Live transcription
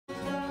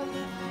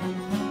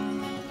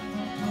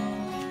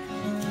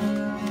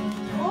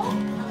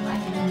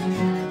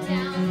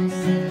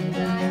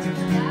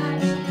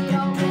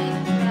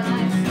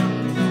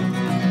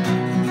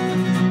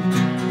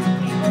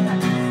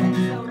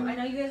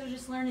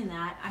learning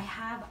that, I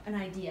have an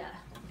idea,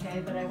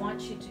 okay? But I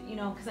want you to, you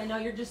know, because I know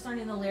you're just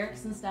learning the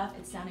lyrics and stuff.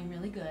 It's sounding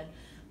really good.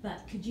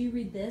 But could you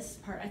read this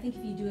part? I think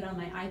if you do it on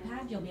my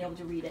iPad, you'll be able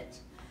to read it.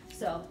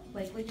 So,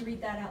 like, would you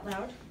read that out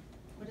loud?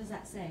 What does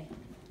that say?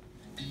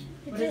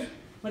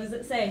 What does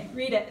it say?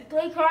 Read it.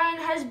 Blake Ryan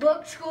has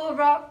booked School of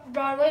Rock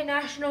Broadway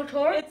National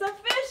Tour. It's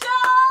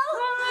official!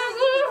 Oh my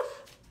God!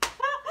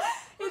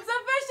 It's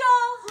official!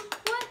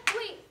 What?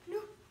 Wait, no,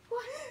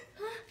 what?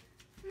 Huh?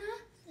 No?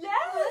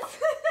 Yes!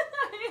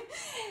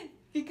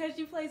 Because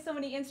you play so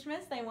many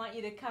instruments, they want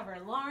you to cover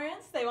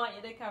Lawrence, they want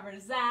you to cover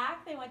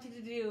Zach, they want you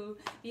to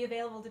be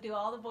available to do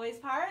all the boys'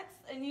 parts,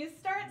 and you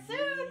start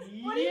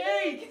soon! What do you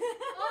think?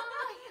 Oh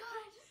my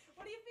gosh!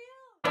 What do you feel?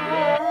 Oh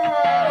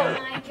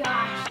my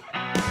gosh!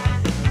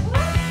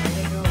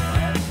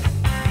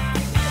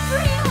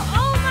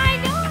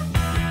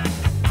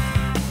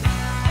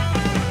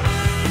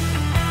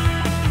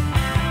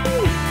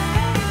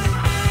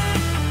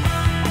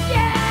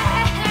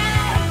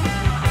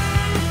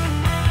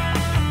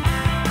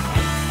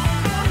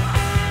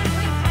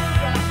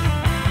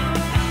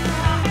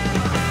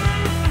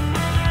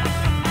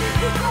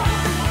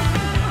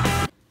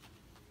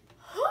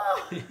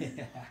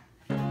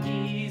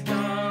 He's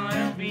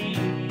gonna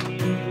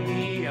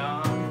be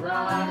on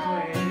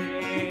Broadway.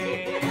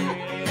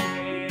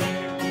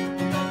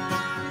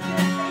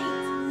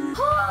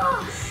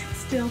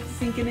 Still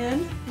sinking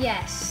in?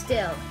 Yes,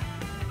 still.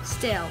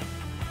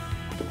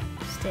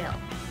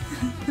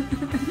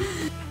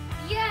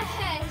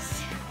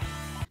 Yes!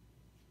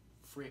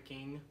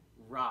 Freaking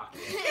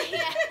rocket.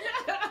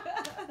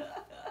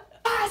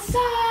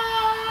 Awesome!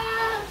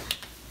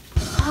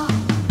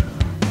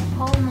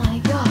 Oh my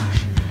gosh.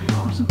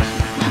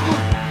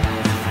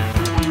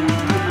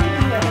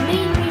 The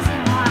main reason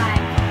why.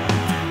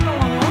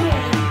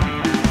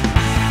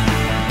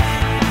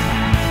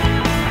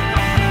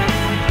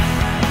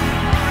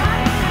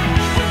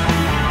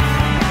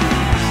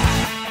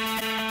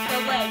 The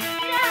leg.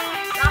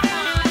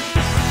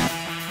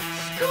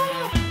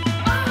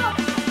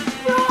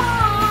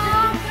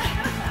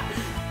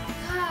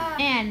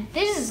 And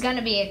this is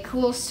gonna be a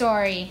cool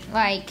story,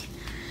 like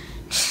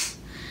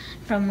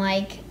from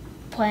like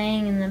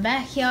playing in the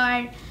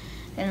backyard,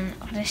 then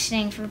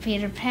auditioning for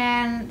Peter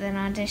Pan, then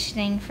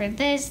auditioning for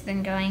this,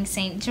 then going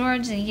St.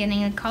 George and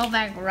getting a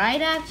callback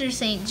right after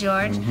St.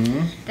 George,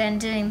 then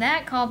doing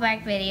that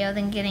callback video,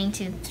 then getting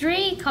to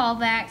 3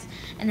 callbacks,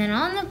 and then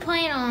on the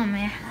plane, oh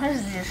man,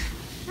 this is just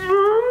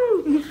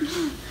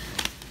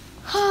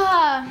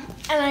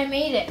and I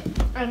made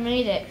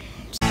it.